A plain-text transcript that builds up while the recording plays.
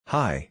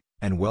Hi,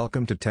 and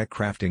welcome to Tech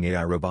Crafting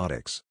AI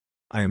Robotics.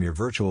 I am your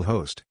virtual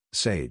host,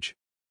 Sage.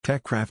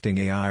 Tech Crafting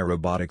AI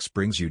Robotics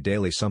brings you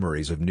daily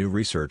summaries of new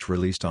research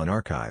released on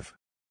arXiv.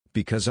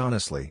 Because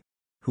honestly,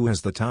 who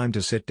has the time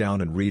to sit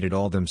down and read it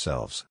all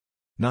themselves?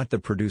 Not the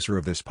producer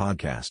of this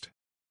podcast.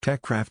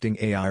 Tech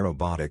Crafting AI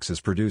Robotics is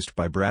produced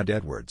by Brad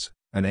Edwards,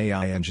 an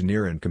AI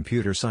engineer and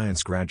computer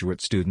science graduate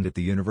student at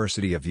the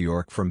University of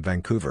York from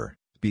Vancouver,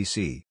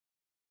 BC.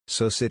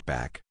 So sit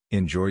back,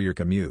 enjoy your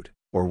commute,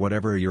 or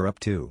whatever you're up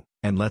to,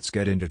 and let's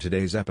get into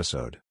today's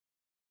episode.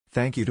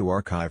 Thank you to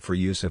arXiv for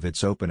use of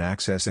its open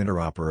access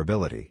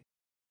interoperability.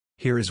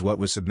 Here is what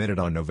was submitted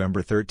on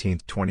November 13,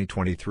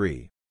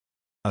 2023.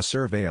 A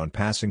survey on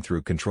passing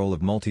through control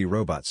of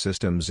multi-robot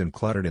systems in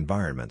cluttered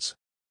environments.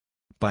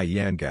 By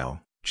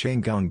Yangao,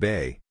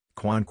 Chenggong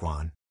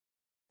Quan.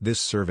 This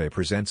survey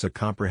presents a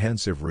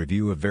comprehensive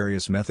review of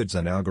various methods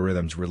and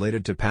algorithms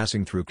related to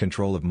passing through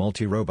control of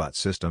multi-robot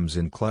systems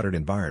in cluttered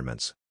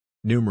environments.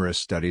 Numerous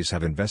studies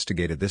have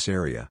investigated this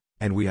area,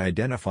 and we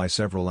identify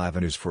several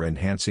avenues for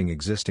enhancing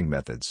existing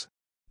methods.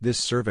 This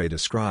survey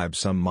describes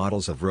some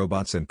models of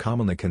robots and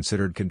commonly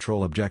considered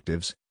control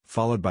objectives,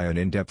 followed by an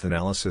in-depth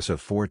analysis of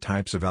 4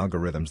 types of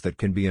algorithms that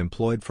can be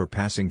employed for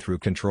passing through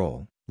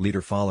control: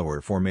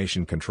 leader-follower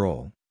formation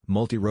control,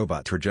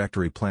 multi-robot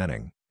trajectory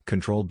planning,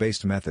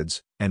 control-based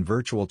methods, and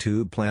virtual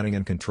tube planning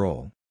and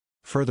control.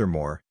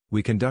 Furthermore,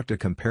 we conduct a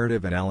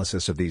comparative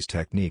analysis of these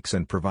techniques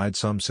and provide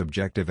some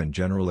subjective and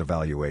general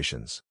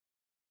evaluations.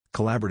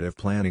 Collaborative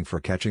planning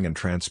for catching and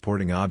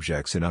transporting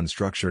objects in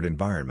unstructured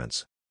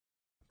environments.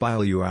 By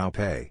Liu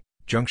Pei,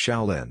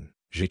 Zhengxiao Lin,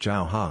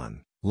 Zhichao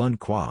Han, Lun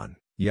Quan,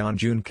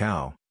 Yanjun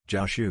Cao,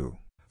 Zhao Xu,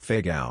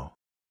 Fei Gao.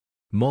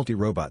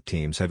 Multi-robot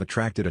teams have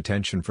attracted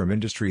attention from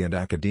industry and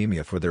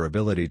academia for their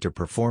ability to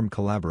perform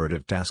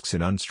collaborative tasks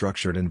in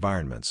unstructured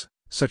environments,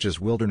 such as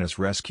wilderness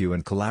rescue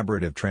and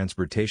collaborative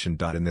transportation.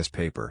 In this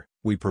paper,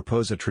 we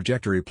propose a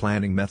trajectory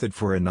planning method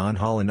for a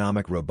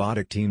non-holonomic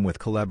robotic team with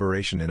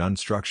collaboration in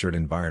unstructured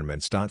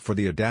environments. For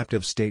the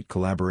adaptive state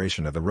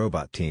collaboration of the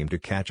robot team to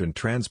catch and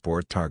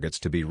transport targets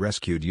to be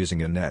rescued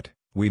using a net,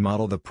 we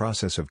model the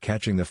process of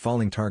catching the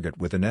falling target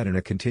with a net in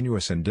a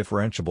continuous and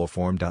differentiable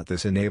form.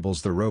 This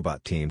enables the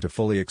robot team to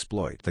fully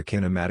exploit the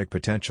kinematic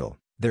potential,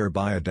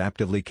 thereby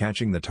adaptively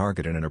catching the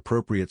target in an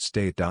appropriate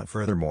state.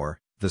 Furthermore,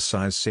 the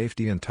size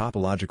safety and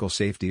topological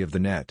safety of the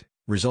net,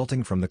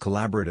 resulting from the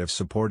collaborative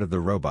support of the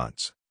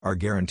robots, are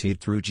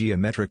guaranteed through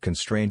geometric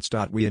constraints.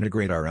 We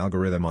integrate our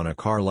algorithm on a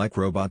car-like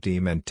robot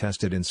team and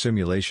test it in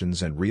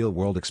simulations and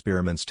real-world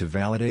experiments to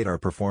validate our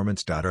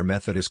performance. Our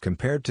method is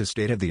compared to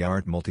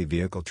state-of-the-art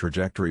multi-vehicle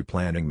trajectory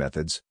planning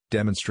methods,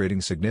 demonstrating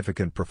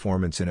significant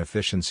performance in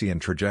efficiency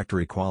and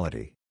trajectory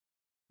quality.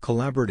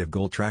 Collaborative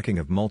goal tracking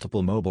of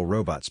multiple mobile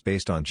robots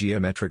based on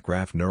geometric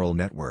graph neural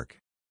network.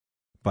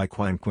 By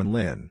Quanquan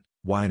Lin,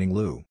 Weining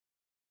Liu.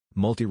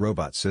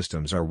 Multi-robot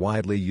systems are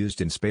widely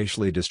used in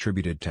spatially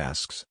distributed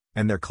tasks,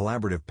 and their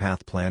collaborative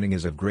path planning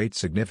is of great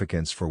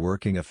significance for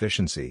working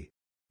efficiency.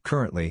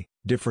 Currently,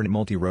 different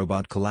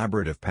multi-robot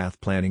collaborative path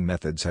planning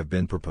methods have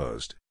been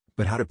proposed,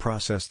 but how to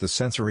process the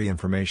sensory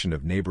information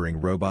of neighboring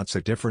robots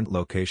at different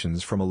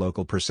locations from a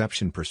local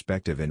perception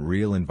perspective in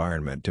real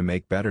environment to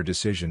make better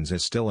decisions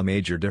is still a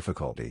major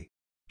difficulty.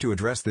 To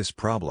address this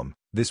problem,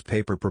 this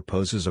paper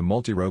proposes a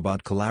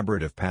multi-robot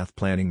collaborative path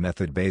planning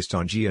method based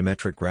on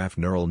geometric graph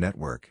neural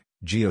network,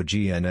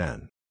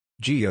 GeoGNN.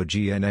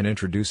 GeoGNN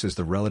introduces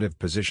the relative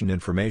position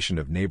information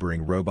of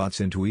neighboring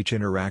robots into each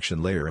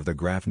interaction layer of the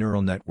graph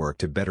neural network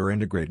to better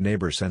integrate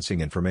neighbor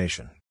sensing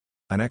information.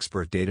 An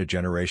expert data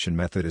generation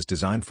method is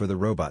designed for the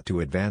robot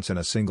to advance in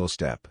a single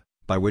step,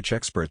 by which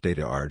expert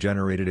data are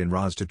generated in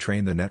RAS to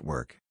train the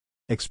network.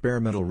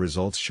 Experimental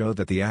results show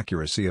that the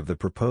accuracy of the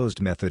proposed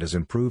method is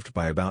improved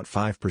by about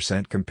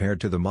 5% compared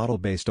to the model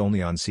based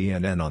only on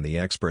CNN on the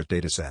expert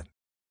dataset.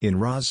 In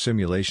RAS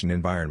simulation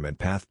environment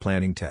path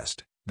planning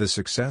test, the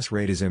success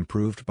rate is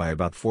improved by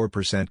about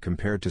 4%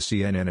 compared to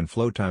CNN, and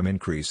flow time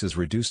increase is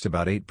reduced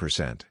about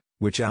 8%,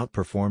 which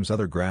outperforms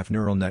other graph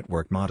neural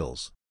network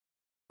models.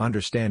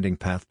 Understanding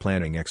path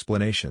planning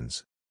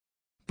explanations.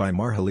 By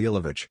Mar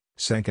Halilovich,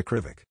 Senka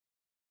Krivik.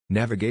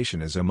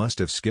 Navigation is a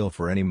must-have skill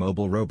for any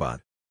mobile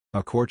robot.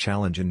 A core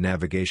challenge in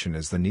navigation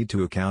is the need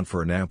to account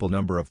for an ample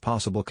number of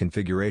possible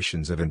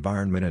configurations of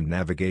environment and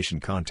navigation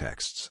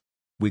contexts.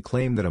 We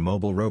claim that a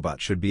mobile robot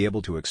should be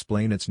able to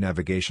explain its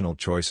navigational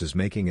choices,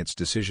 making its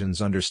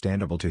decisions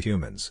understandable to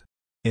humans.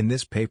 In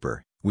this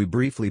paper, we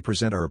briefly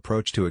present our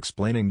approach to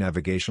explaining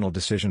navigational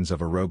decisions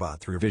of a robot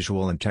through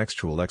visual and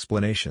textual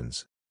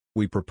explanations.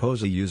 We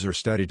propose a user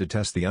study to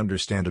test the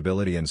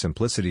understandability and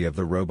simplicity of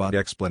the robot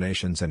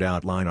explanations and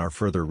outline our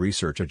further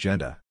research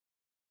agenda.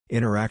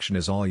 Interaction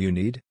is all you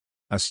need?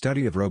 A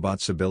study of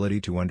robots'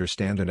 ability to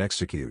understand and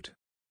execute.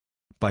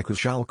 By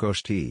Kushal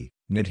Koshti,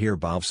 Nidhir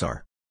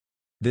Bhavsar.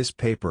 This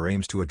paper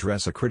aims to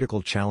address a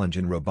critical challenge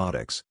in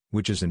robotics,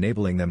 which is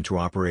enabling them to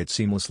operate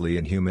seamlessly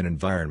in human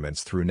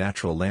environments through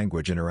natural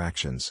language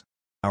interactions.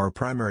 Our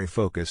primary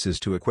focus is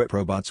to equip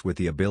robots with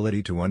the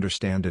ability to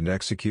understand and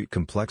execute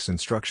complex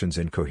instructions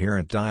in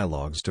coherent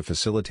dialogues to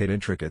facilitate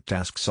intricate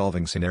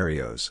task-solving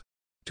scenarios.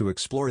 To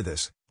explore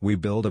this, we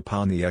build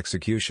upon the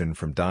execution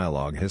from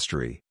dialogue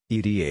history,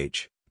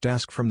 EDH,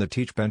 task from the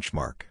Teach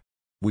benchmark.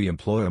 We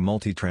employ a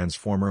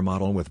multi-transformer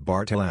model with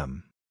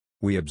BART-LM.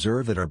 We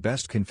observe that our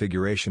best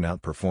configuration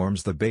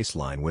outperforms the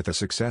baseline with a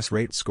success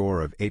rate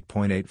score of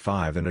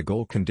 8.85 and a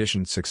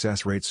goal-conditioned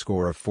success rate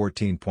score of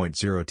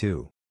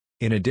 14.02.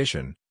 In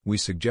addition, we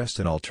suggest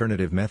an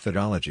alternative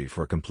methodology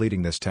for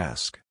completing this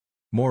task.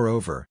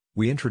 Moreover,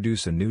 we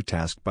introduce a new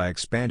task by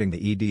expanding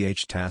the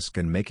EDH task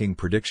and making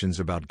predictions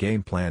about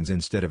game plans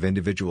instead of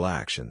individual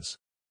actions.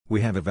 We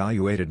have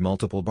evaluated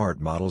multiple BART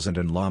models and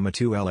an Llama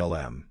 2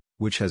 LLM,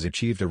 which has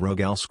achieved a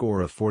ROGAL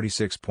score of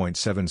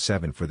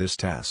 46.77 for this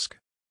task.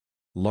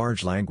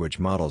 Large Language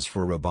Models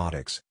for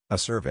Robotics, a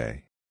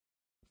Survey.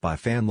 By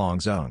Fanlong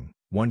Zheng,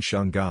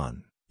 Wensheng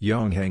Gan,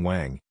 Yongheng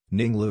Wang,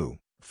 Ning Lu,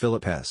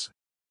 Philip S.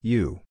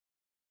 U.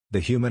 The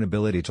human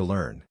ability to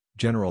learn,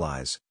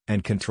 generalize,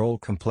 and control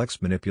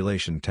complex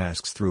manipulation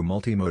tasks through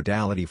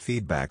multimodality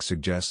feedback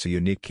suggests a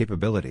unique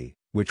capability,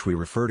 which we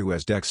refer to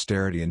as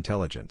dexterity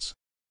intelligence.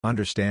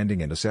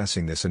 Understanding and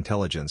assessing this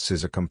intelligence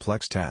is a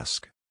complex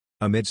task.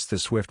 Amidst the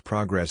swift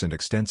progress and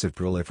extensive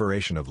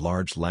proliferation of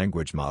large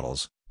language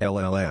models,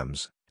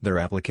 LLMs, their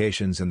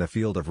applications in the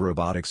field of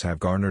robotics have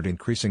garnered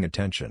increasing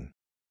attention.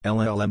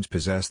 LLMs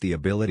possess the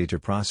ability to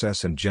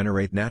process and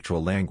generate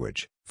natural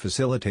language,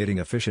 facilitating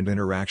efficient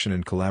interaction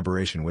and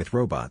collaboration with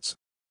robots.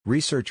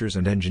 Researchers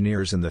and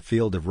engineers in the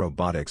field of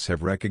robotics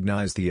have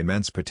recognized the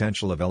immense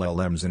potential of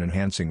LLMs in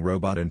enhancing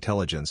robot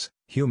intelligence,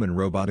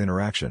 human-robot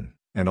interaction,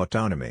 and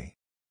autonomy.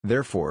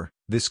 Therefore,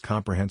 this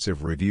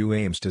comprehensive review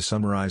aims to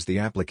summarize the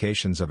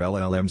applications of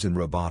LLMs in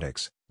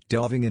robotics,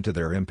 delving into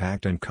their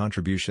impact and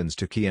contributions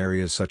to key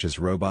areas such as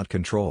robot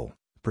control,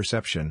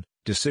 perception,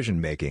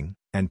 decision-making,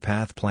 and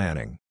path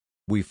planning.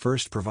 We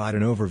first provide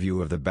an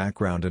overview of the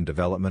background and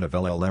development of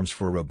LLMs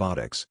for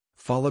robotics,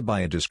 followed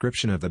by a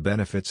description of the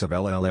benefits of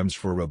LLMs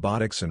for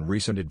robotics and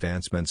recent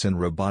advancements in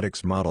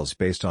robotics models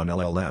based on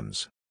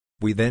LLMs.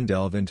 We then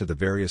delve into the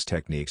various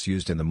techniques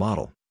used in the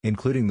model,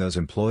 including those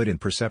employed in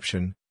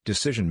perception,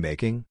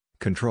 decision-making,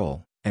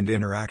 control, and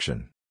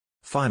interaction.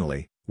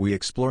 Finally, we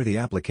explore the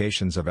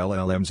applications of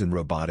LLMs in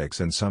robotics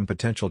and some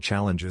potential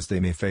challenges they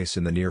may face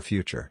in the near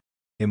future.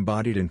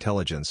 Embodied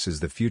intelligence is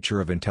the future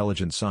of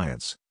intelligent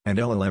science, and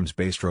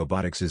LLMs-based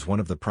robotics is one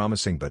of the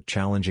promising but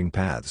challenging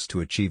paths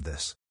to achieve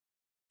this.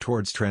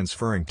 Towards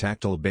transferring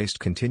tactile-based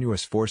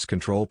continuous force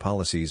control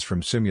policies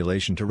from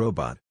simulation to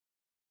robot.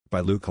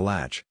 By Luca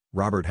Lach,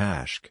 Robert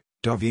Haschk,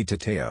 David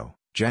Tateo,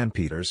 Jan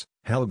Peters,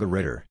 Helga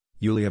Ritter,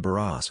 Yulia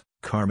Barras,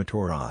 Karma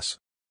Toras.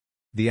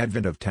 The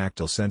advent of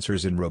tactile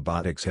sensors in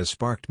robotics has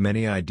sparked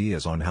many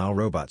ideas on how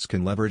robots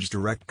can leverage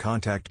direct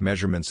contact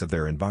measurements of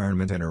their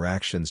environment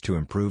interactions to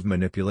improve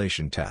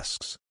manipulation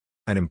tasks.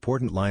 An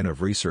important line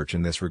of research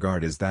in this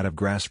regard is that of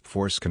grasp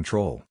force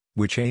control,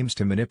 which aims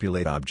to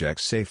manipulate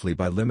objects safely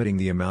by limiting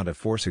the amount of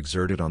force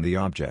exerted on the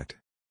object.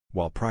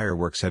 While prior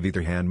works have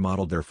either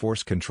hand-modeled their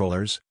force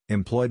controllers,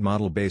 employed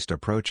model-based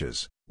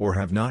approaches, or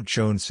have not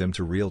shown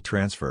sim-to-real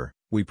transfer,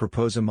 we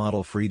propose a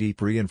model-free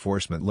deep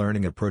reinforcement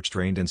learning approach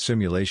trained in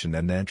simulation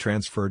and then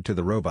transferred to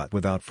the robot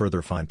without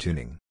further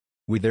fine-tuning.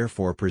 We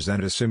therefore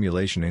present a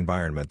simulation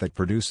environment that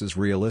produces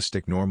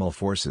realistic normal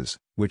forces,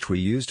 which we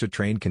use to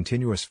train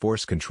continuous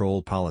force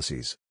control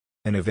policies.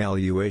 An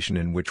evaluation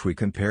in which we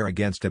compare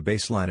against a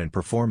baseline and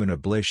perform an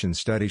ablation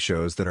study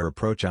shows that our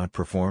approach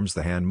outperforms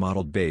the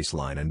hand-modeled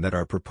baseline and that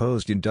our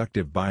proposed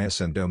inductive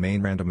bias and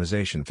domain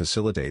randomization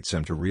facilitates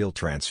sim-to-real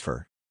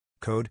transfer.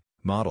 Code,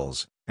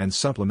 models, and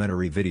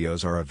supplementary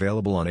videos are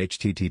available on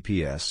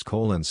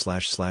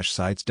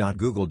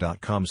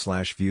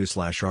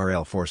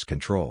https://sites.google.com/view/RL Force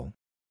Control.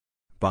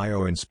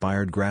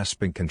 Bio-inspired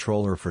grasping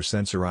controller for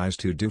sensorized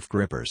 2-doof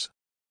grippers.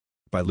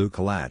 By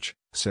Luca Lach,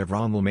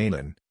 Sevron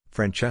Lemanin,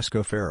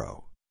 Francesco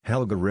Ferro,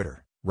 Helga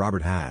Ritter,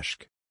 Robert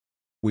Haschk.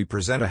 We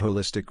present a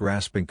holistic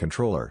grasping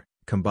controller,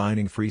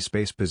 combining free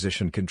space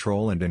position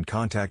control and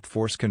in-contact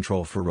force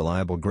control for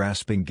reliable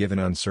grasping given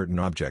uncertain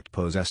object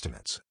pose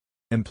estimates.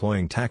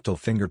 Employing tactile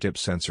fingertip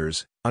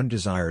sensors,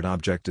 undesired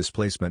object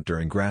displacement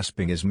during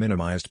grasping is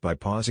minimized by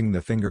pausing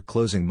the finger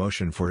closing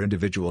motion for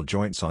individual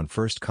joints on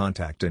first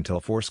contact until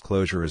force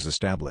closure is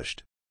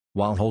established.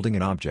 While holding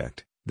an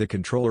object, the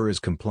controller is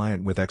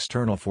compliant with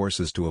external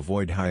forces to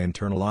avoid high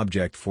internal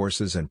object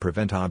forces and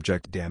prevent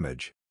object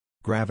damage.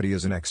 Gravity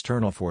as an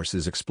external force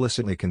is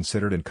explicitly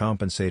considered and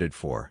compensated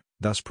for,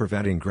 thus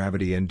preventing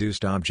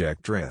gravity-induced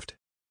object drift.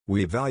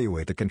 We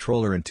evaluate the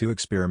controller in 2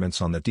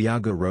 experiments on the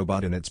Tiago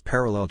robot and its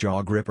parallel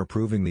jaw gripper,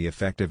 proving the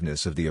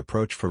effectiveness of the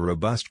approach for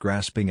robust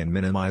grasping and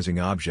minimizing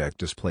object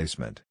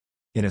displacement.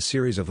 In a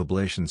series of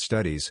ablation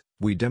studies,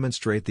 we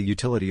demonstrate the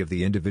utility of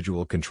the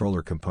individual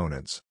controller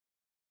components.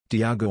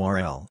 Tiago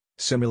RL,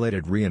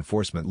 simulated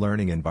reinforcement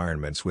learning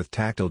environments with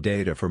tactile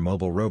data for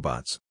mobile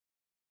robots.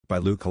 By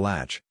Luca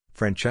Lach,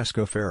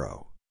 Francesco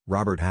Ferro,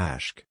 Robert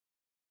Haschk.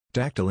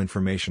 Tactile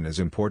information is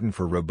important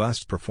for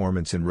robust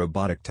performance in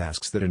robotic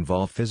tasks that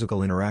involve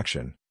physical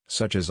interaction,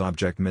 such as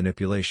object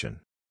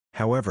manipulation.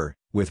 However,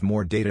 with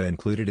more data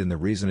included in the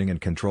reasoning and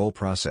control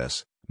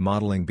process,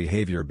 modeling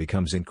behavior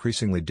becomes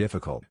increasingly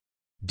difficult.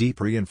 Deep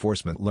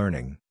reinforcement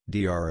learning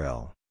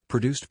 (DRL)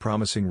 produced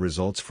promising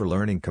results for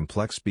learning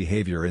complex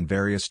behavior in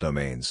various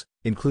domains,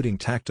 including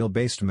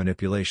tactile-based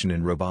manipulation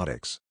in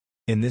robotics.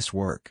 In this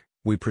work,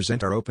 we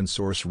present our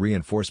open-source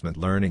reinforcement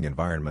learning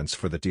environments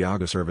for the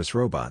Tiago service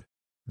robot.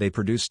 They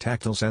produce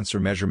tactile sensor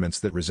measurements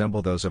that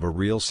resemble those of a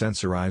real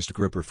sensorized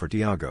gripper for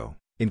Tiago,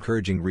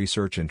 encouraging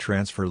research and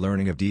transfer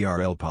learning of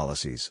DRL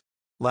policies.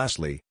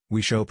 Lastly,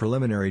 we show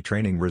preliminary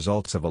training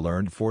results of a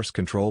learned force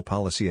control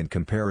policy and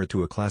compare it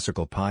to a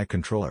classical PI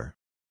controller.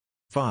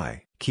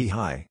 Phi,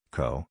 Ki-Hi,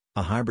 Co,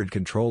 a hybrid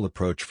control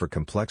approach for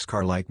complex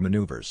car-like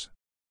maneuvers.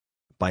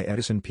 By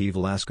Edison P.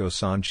 Velasco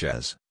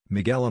Sanchez,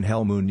 Miguel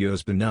Ángel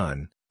Muñoz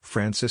Banan,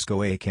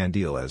 Francisco A.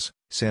 Candiles,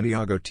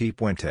 Santiago T.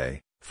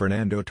 Puente,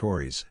 Fernando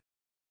Torres.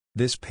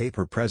 This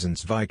paper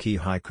presents VI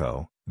Ki-Hi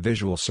Co,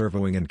 Visual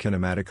Servoing and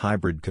Kinematic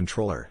Hybrid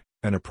Controller,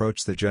 an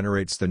approach that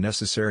generates the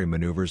necessary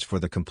maneuvers for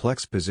the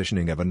complex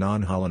positioning of a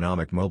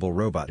non-holonomic mobile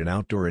robot in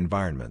outdoor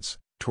environments,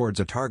 towards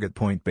a target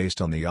point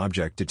based on the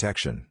object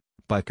detection,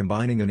 by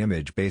combining an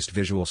image-based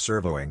visual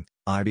servoing,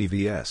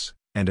 IBVS,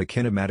 and a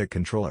kinematic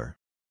controller.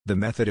 The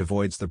method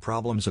avoids the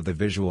problems of the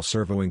visual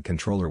servoing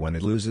controller when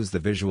it loses the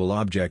visual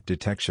object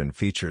detection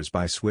features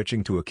by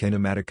switching to a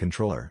kinematic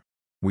controller.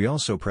 We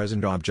also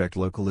present object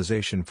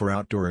localization for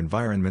outdoor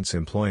environments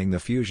employing the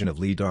fusion of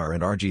LiDAR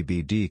and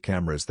RGBD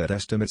cameras that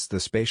estimates the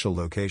spatial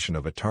location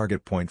of a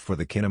target point for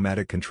the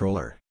kinematic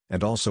controller,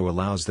 and also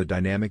allows the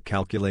dynamic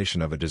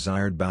calculation of a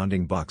desired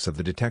bounding box of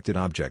the detected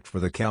object for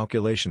the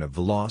calculation of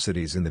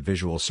velocities in the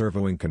visual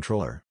servoing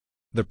controller.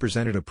 The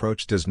presented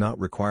approach does not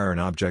require an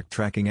object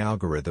tracking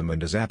algorithm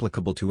and is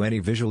applicable to any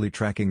visually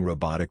tracking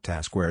robotic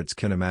task where its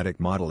kinematic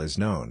model is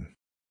known.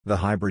 The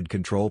hybrid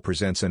control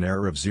presents an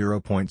error of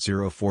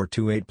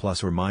 0.0428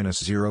 plus or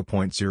minus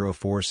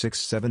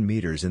 0.0467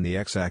 meters in the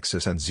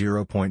x-axis and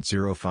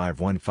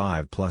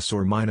 0.0515 plus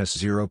or minus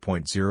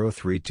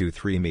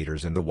 0.0323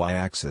 meters in the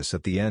y-axis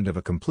at the end of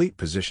a complete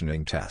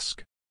positioning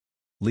task.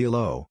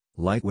 LiLo,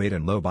 lightweight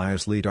and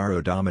low-bias LiDAR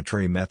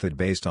odometry method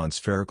based on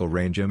spherical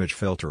range image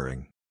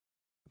filtering.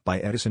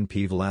 By Edison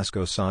P.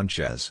 Velasco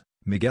Sanchez,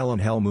 Miguel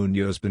Ángel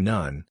Muñoz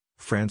Banan,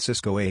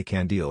 Francisco A.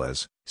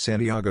 Candiles,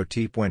 Santiago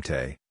T.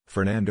 Puente,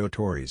 Fernando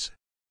Torres.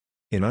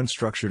 In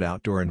unstructured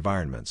outdoor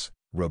environments,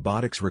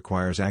 robotics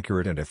requires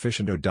accurate and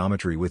efficient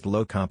odometry with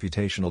low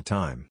computational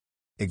time.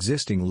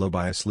 Existing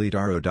low-bias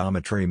LiDAR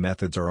odometry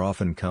methods are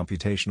often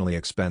computationally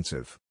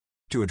expensive.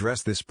 To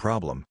address this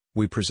problem,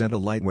 we present a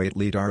lightweight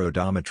LiDAR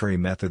odometry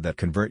method that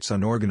converts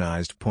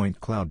unorganized point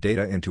cloud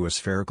data into a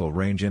spherical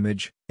range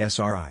image,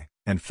 SRI,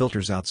 and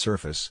filters out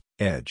surface,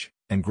 edge,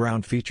 and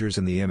ground features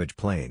in the image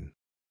plane.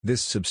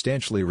 This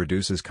substantially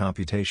reduces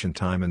computation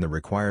time and the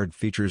required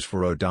features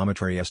for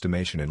odometry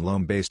estimation in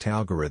loam-based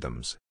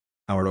algorithms.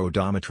 Our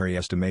odometry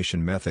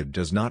estimation method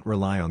does not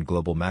rely on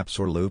global maps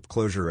or loop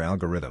closure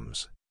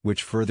algorithms,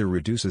 which further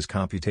reduces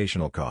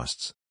computational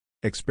costs.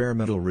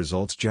 Experimental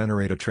results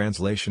generate a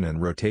translation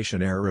and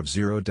rotation error of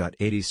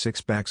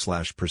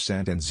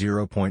 0.86% and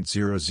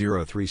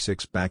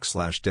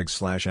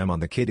 0.0036%dig/m on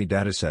the KITTI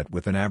dataset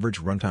with an average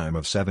runtime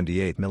of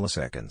 78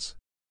 milliseconds.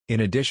 In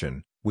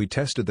addition, we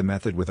tested the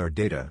method with our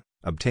data,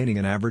 obtaining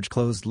an average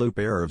closed-loop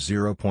error of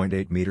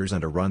 0.8 meters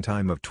and a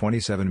runtime of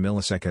 27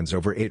 milliseconds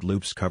over 8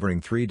 loops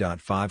covering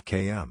 3.5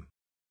 km.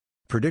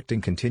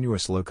 Predicting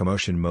continuous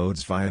locomotion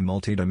modes via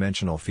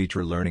multidimensional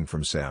feature learning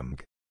from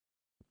SEMG.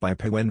 By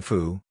Peiwen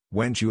Fu,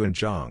 Wenjuan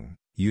Zhang,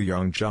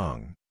 Yuyang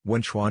Zhang,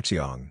 Wenxuan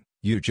Xiang,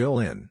 Yuzhou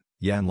Lin,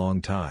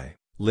 Yanlong Tai,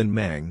 Lin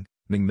Meng,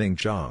 Mingming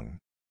Zhang.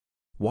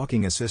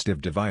 Walking assistive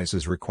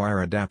devices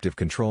require adaptive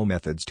control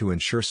methods to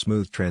ensure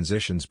smooth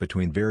transitions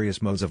between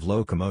various modes of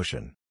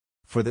locomotion.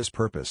 For this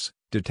purpose,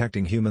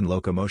 detecting human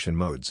locomotion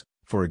modes,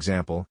 for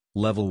example,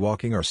 level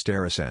walking or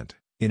stair ascent,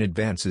 in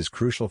advance is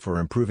crucial for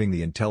improving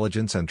the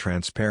intelligence and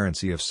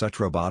transparency of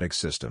such robotic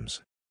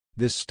systems.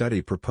 This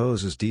study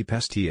proposes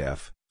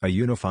DeepSTF, a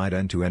unified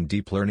end-to-end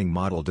deep learning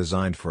model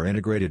designed for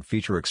integrated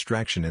feature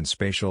extraction in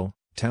spatial,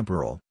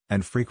 temporal,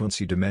 and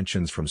frequency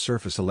dimensions from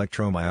surface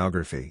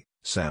electromyography,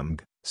 SEMG,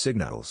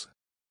 signals.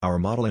 Our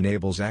model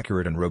enables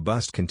accurate and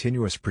robust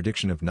continuous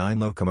prediction of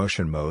 9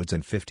 locomotion modes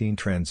and 15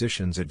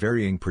 transitions at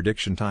varying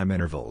prediction time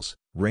intervals,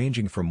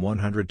 ranging from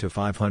 100 to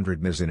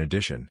 500 ms. In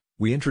addition,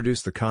 we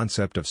introduce the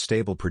concept of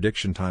stable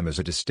prediction time as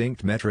a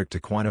distinct metric to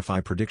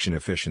quantify prediction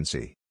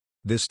efficiency.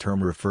 This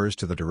term refers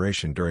to the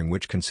duration during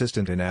which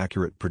consistent and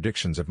accurate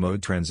predictions of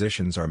mode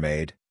transitions are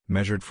made,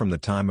 measured from the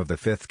time of the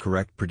 5th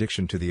correct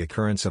prediction to the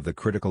occurrence of the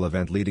critical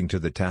event leading to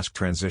the task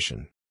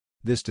transition.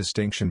 This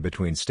distinction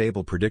between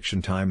stable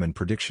prediction time and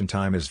prediction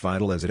time is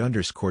vital as it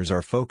underscores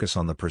our focus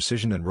on the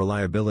precision and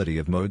reliability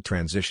of mode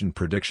transition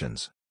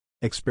predictions.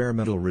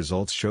 Experimental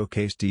results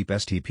showcase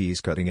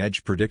DeepSTP's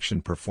cutting-edge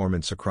prediction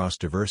performance across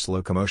diverse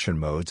locomotion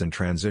modes and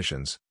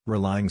transitions,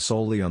 relying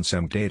solely on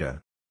SEMG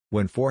data.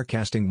 When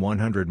forecasting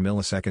 100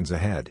 milliseconds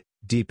ahead,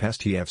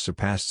 DeepSTF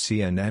surpassed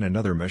CNN and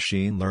other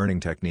machine learning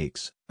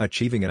techniques,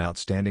 achieving an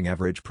outstanding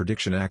average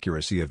prediction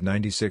accuracy of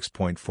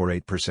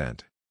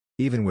 96.48%.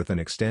 Even with an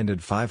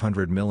extended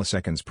 500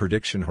 milliseconds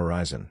prediction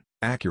horizon,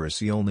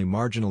 accuracy only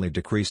marginally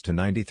decreased to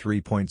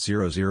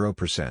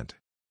 93.00%.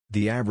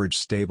 The average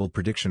stable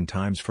prediction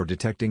times for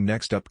detecting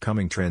next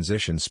upcoming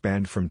transitions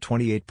spanned from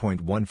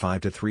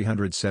 28.15 to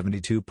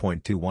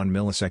 372.21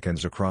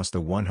 milliseconds across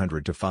the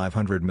 100 to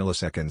 500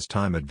 milliseconds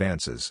time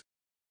advances.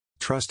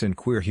 Trust in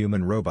Queer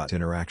Human-Robot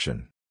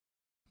Interaction.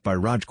 By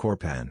Raj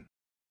Korpan.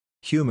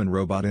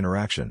 Human-Robot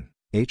Interaction,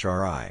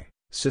 HRI,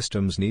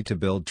 systems need to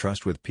build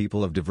trust with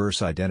people of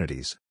diverse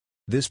identities.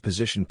 This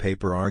position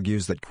paper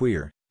argues that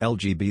queer,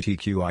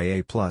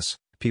 LGBTQIA+,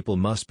 people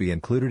must be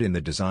included in the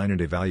design and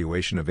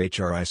evaluation of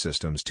HRI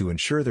systems to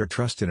ensure their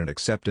trust in and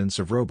acceptance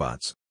of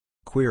robots.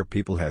 Queer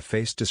people have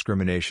faced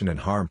discrimination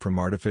and harm from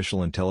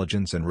artificial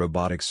intelligence and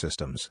robotic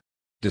systems.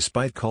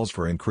 Despite calls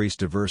for increased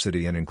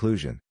diversity and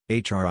inclusion,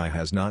 HRI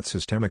has not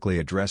systemically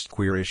addressed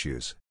queer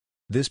issues.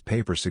 This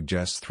paper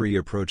suggests 3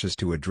 approaches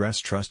to address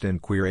trust in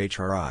queer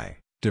HRI: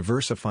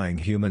 diversifying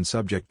human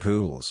subject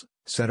pools,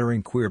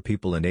 centering queer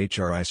people in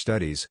HRI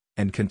studies,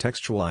 and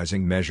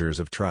contextualizing measures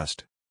of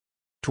trust.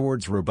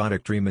 Towards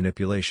Robotic Tree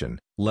Manipulation,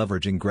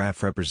 Leveraging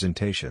Graph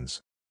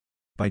Representations.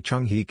 By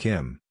Chung-Hee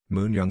Kim,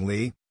 Moon-Young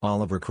Lee,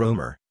 Oliver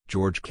Cromer,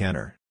 George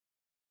Kanner.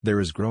 There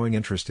is growing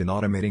interest in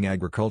automating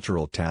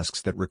agricultural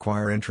tasks that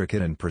require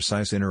intricate and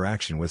precise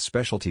interaction with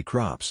specialty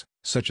crops,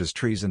 such as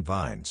trees and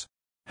vines.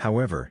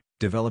 However,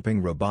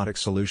 developing robotic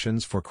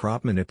solutions for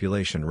crop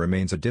manipulation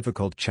remains a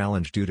difficult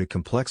challenge due to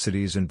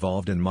complexities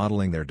involved in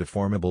modeling their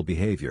deformable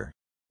behavior.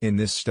 In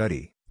this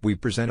study, we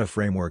present a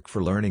framework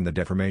for learning the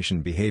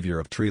deformation behavior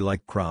of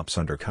tree-like crops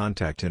under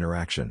contact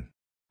interaction.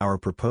 Our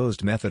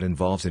proposed method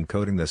involves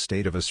encoding the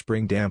state of a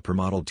spring damper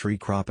modeled tree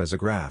crop as a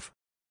graph.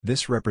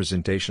 This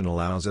representation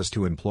allows us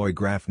to employ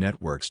graph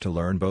networks to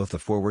learn both a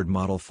forward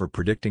model for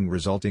predicting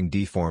resulting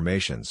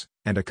deformations,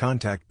 and a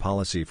contact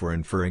policy for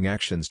inferring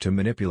actions to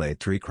manipulate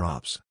tree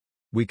crops.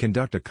 We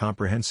conduct a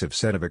comprehensive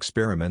set of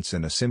experiments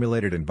in a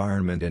simulated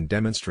environment and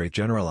demonstrate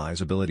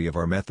generalizability of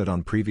our method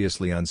on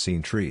previously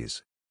unseen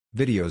trees.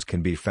 Videos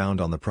can be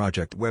found on the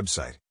project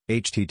website,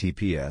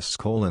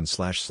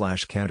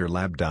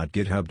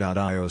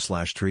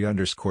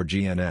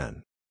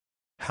 https://cantorlab.github.io/tree_gnn.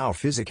 How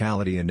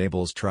Physicality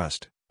Enables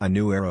Trust, A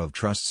New Era of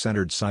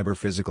Trust-Centered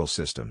Cyber-Physical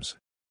Systems.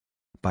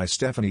 By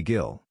Stephanie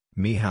Gill,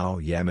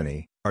 Mihao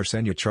Yamini,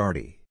 Arsenia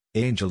Chardy,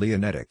 Angel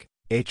Leonetic,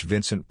 H.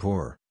 Vincent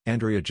Poor,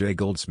 Andrea J.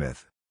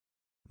 Goldsmith.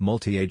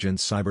 Multi-agent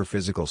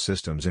cyber-physical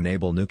systems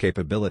enable new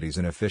capabilities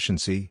in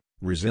efficiency,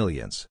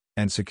 resilience,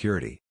 and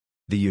security.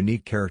 The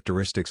unique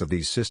characteristics of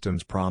these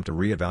systems prompt a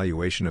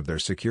re-evaluation of their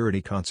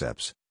security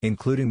concepts,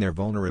 including their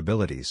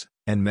vulnerabilities,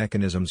 and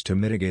mechanisms to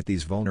mitigate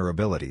these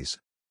vulnerabilities.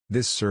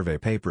 This survey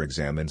paper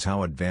examines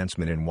how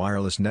advancement in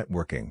wireless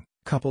networking,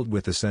 coupled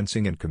with the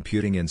sensing and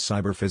computing in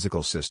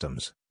cyber-physical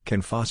systems,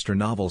 can foster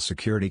novel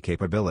security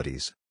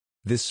capabilities.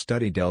 This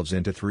study delves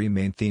into 3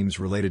 main themes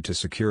related to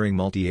securing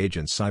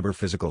multi-agent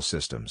cyber-physical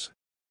systems.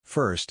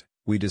 First,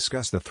 we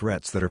discuss the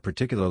threats that are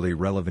particularly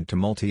relevant to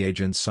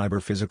multi-agent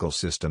cyber-physical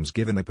systems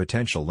given the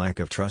potential lack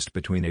of trust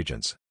between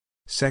agents.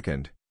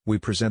 Second, we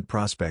present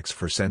prospects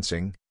for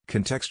sensing,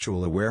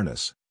 contextual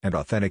awareness, and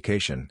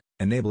authentication,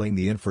 enabling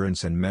the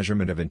inference and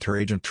measurement of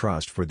inter-agent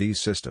trust for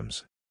these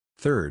systems.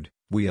 Third,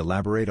 we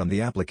elaborate on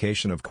the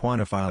application of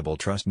quantifiable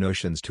trust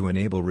notions to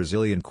enable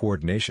resilient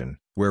coordination,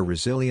 where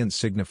resilience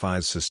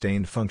signifies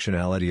sustained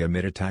functionality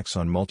amid attacks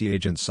on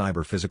multi-agent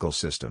cyber-physical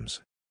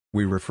systems.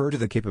 We refer to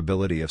the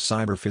capability of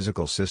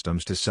cyber-physical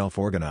systems to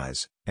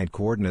self-organize and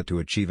coordinate to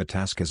achieve a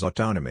task as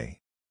autonomy.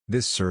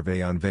 This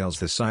survey unveils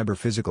the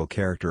cyber-physical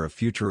character of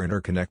future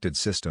interconnected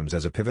systems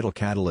as a pivotal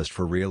catalyst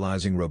for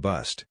realizing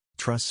robust,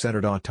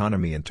 trust-centered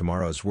autonomy in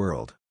tomorrow's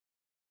world.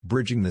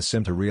 Bridging the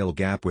sim-to-real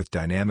gap with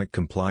dynamic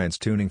compliance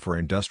tuning for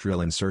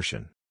industrial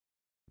insertion.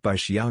 By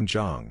Xiang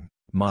Zhang,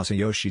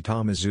 Masayoshi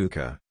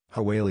Tamazuka,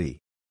 Huawei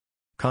Li.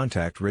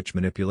 Contact-rich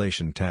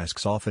manipulation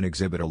tasks often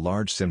exhibit a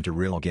large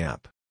sim-to-real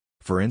gap.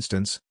 For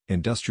instance,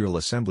 industrial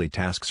assembly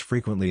tasks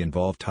frequently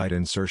involve tight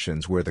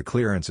insertions where the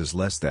clearance is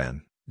less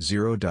than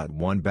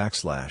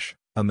 0.1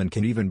 and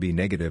can even be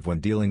negative when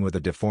dealing with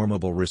a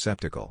deformable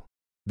receptacle.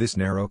 This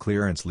narrow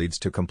clearance leads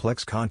to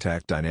complex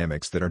contact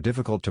dynamics that are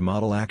difficult to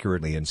model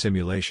accurately in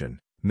simulation,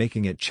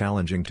 making it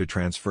challenging to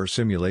transfer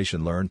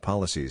simulation-learned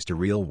policies to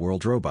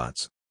real-world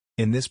robots.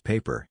 In this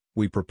paper,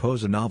 we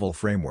propose a novel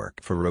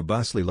framework for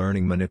robustly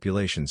learning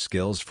manipulation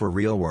skills for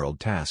real-world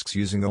tasks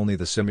using only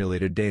the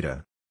simulated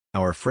data.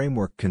 Our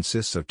framework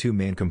consists of 2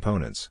 main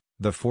components,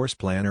 the Force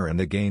Planner and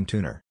the Gain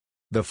Tuner.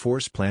 The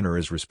Force Planner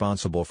is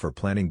responsible for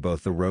planning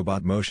both the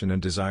robot motion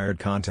and desired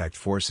contact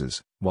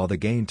forces, while the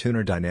Gain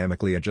Tuner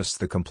dynamically adjusts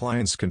the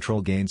compliance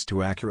control gains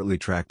to accurately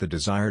track the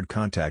desired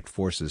contact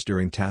forces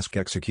during task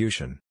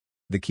execution.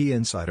 The key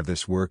insight of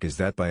this work is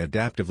that by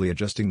adaptively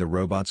adjusting the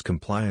robot's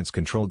compliance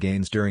control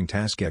gains during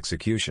task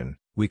execution,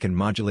 we can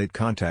modulate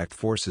contact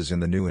forces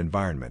in the new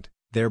environment,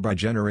 thereby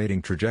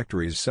generating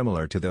trajectories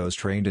similar to those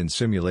trained in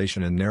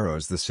simulation and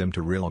narrows the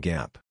sim-to-real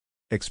gap.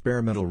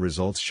 Experimental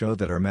results show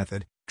that our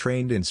method,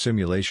 trained in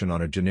simulation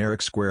on a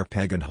generic square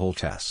peg and hole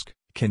task,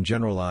 can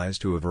generalize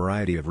to a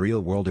variety of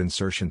real-world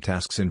insertion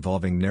tasks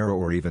involving narrow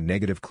or even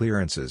negative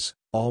clearances,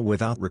 all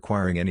without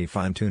requiring any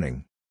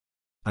fine-tuning.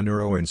 A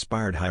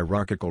neuro-inspired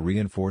hierarchical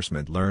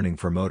reinforcement learning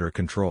for motor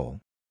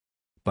control.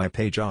 By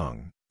Pei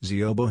Zhang,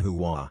 Xiaobo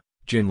Hua,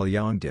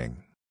 Jinliang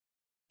Ding.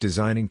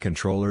 Designing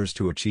controllers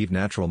to achieve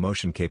natural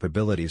motion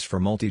capabilities for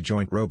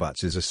multi-joint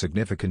robots is a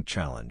significant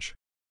challenge.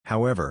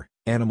 However,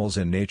 animals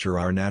in nature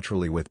are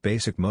naturally with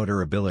basic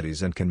motor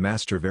abilities and can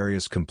master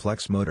various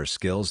complex motor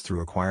skills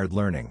through acquired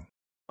learning.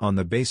 On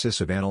the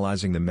basis of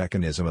analyzing the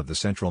mechanism of the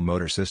central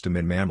motor system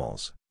in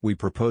mammals, we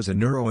propose a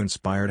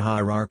neuro-inspired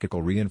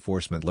hierarchical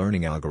reinforcement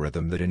learning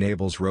algorithm that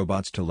enables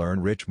robots to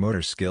learn rich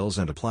motor skills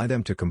and apply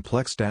them to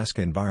complex task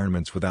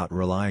environments without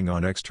relying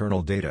on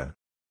external data.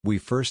 We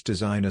first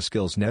design a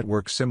skills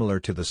network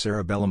similar to the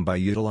cerebellum by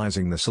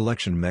utilizing the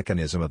selection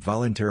mechanism of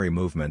voluntary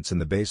movements in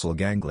the basal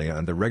ganglia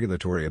and the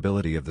regulatory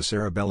ability of the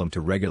cerebellum to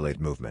regulate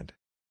movement.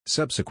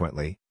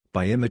 Subsequently,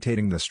 by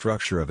imitating the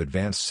structure of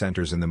advanced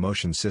centers in the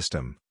motion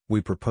system, we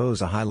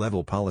propose a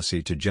high-level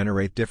policy to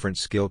generate different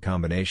skill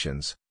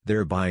combinations,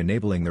 thereby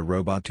enabling the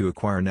robot to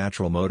acquire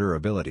natural motor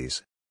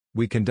abilities.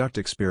 We conduct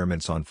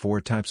experiments on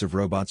 4 types of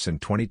robots in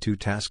 22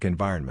 task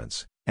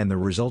environments, and the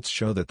results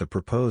show that the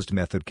proposed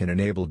method can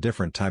enable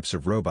different types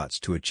of robots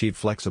to achieve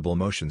flexible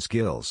motion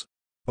skills.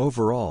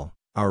 Overall,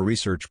 our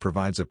research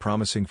provides a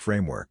promising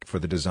framework for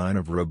the design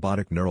of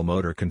robotic neural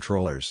motor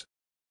controllers.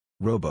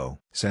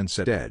 Sense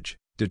at edge,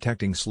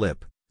 detecting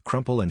slip,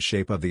 crumple and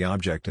shape of the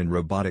object in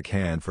robotic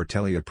hand for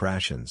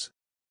teleoperations.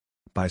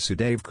 By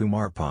Sudev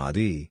Kumar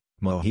Padhi,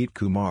 Mohit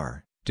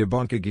Kumar,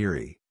 Dibankar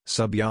Giri,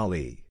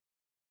 Subyali.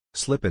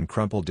 Slip and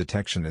crumple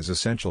detection is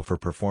essential for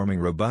performing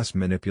robust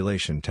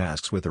manipulation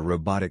tasks with a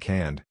robotic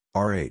hand,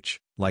 RH,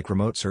 like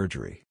remote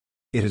surgery.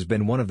 It has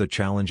been one of the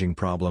challenging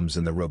problems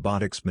in the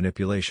robotics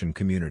manipulation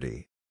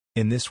community.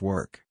 In this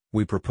work,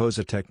 we propose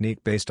a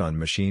technique based on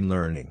machine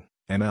learning,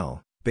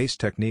 ML, based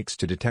techniques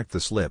to detect the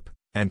slip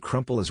and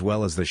crumple as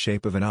well as the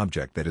shape of an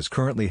object that is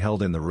currently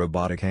held in the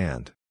robotic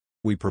hand.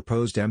 We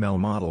proposed ML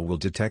model will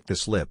detect the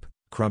slip,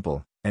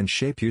 crumple, and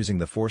shape using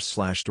the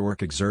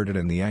force/torque exerted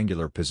in the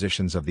angular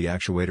positions of the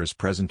actuators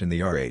present in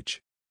the RH.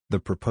 The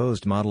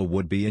proposed model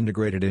would be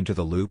integrated into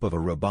the loop of a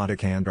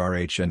robotic hand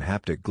RH and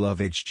haptic glove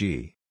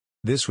HG.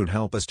 This would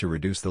help us to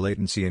reduce the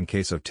latency in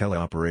case of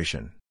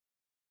teleoperation.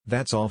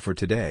 That's all for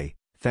today,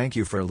 thank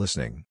you for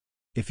listening.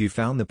 If you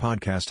found the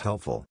podcast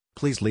helpful,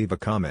 please leave a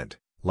comment,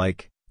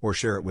 like, or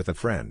share it with a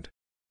friend.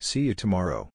 See you tomorrow.